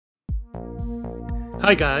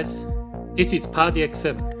Hi guys, this is Yamaha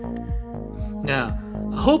DX7. Now,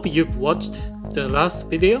 I hope you've watched the last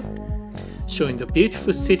video showing the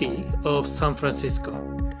beautiful city of San Francisco.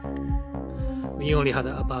 We only had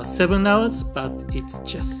about 7 hours, but it's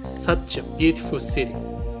just such a beautiful city.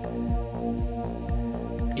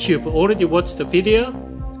 If you've already watched the video,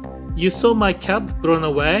 you saw my cab blown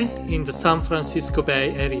away in the San Francisco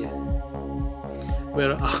Bay Area,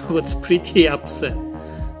 where I was pretty upset.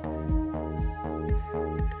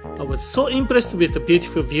 I was so impressed with the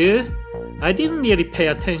beautiful view, I didn't really pay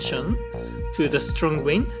attention to the strong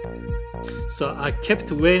wind, so I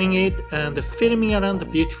kept wearing it and filming around the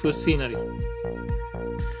beautiful scenery.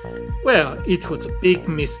 Well, it was a big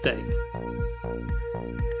mistake.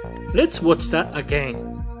 Let's watch that again.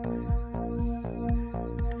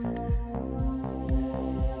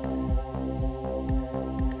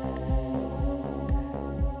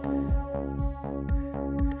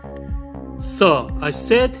 So I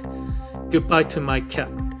said goodbye to my cab.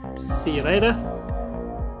 See you later.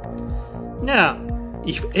 Now,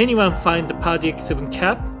 if anyone finds the Yamaha DX7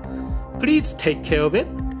 cab, please take care of it.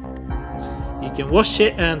 You can wash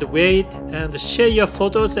it and wear it and share your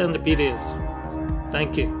photos and videos.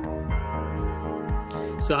 Thank you.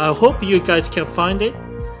 So I hope you guys can find it.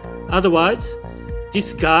 Otherwise,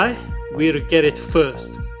 this guy will get it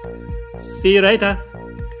first. See you later.